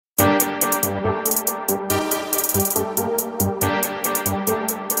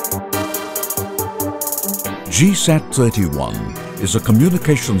GSAT-31 is a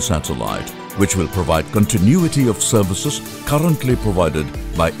communication satellite which will provide continuity of services currently provided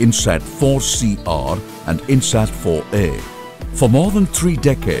by INSAT-4CR and INSAT-4A. For more than 3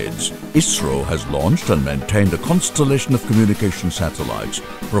 decades, ISRO has launched and maintained a constellation of communication satellites,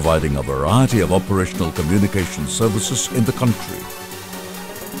 providing a variety of operational communication services in the country.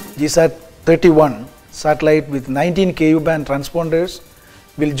 GSAT-31 satellite with 19 Ku-band transponders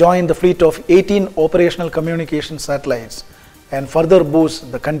will join the fleet of 18 operational communication satellites and further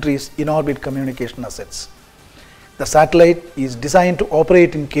boost the country's in-orbit communication assets. The satellite is designed to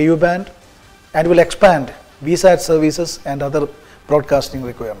operate in Ku-band and will expand VSAT services and other broadcasting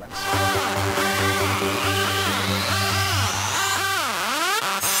requirements.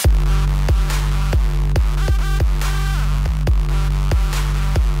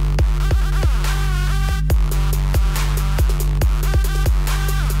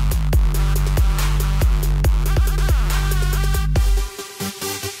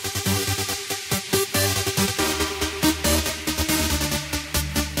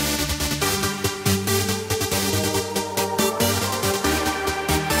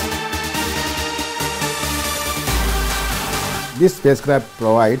 This spacecraft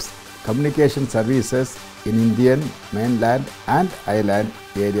provides communication services in Indian mainland and island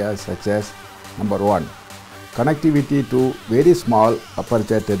areas such as number 1. Connectivity to very small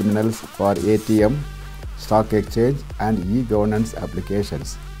aperture terminals for ATM, stock exchange and e-governance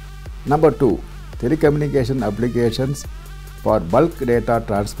applications. Number 2. Telecommunication applications for bulk data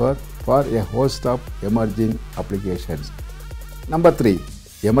transfer for a host of emerging applications. Number 3.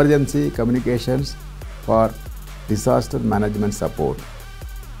 Emergency communications for disaster management support.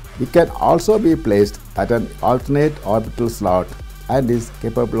 It can also be placed at an alternate orbital slot and is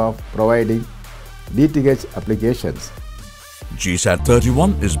capable of providing DTH applications.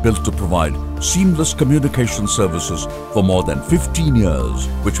 GSAT-31 is built to provide seamless communication services for more than 15 years,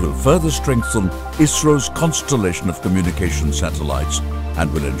 which will further strengthen ISRO's constellation of communication satellites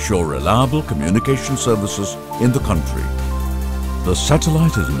and will ensure reliable communication services in the country. The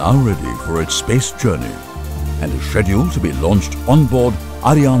satellite is now ready for its space journey and is scheduled to be launched on board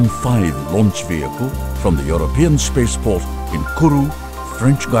Ariane 5 launch vehicle from the European spaceport in Kourou,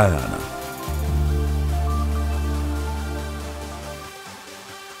 French Guiana.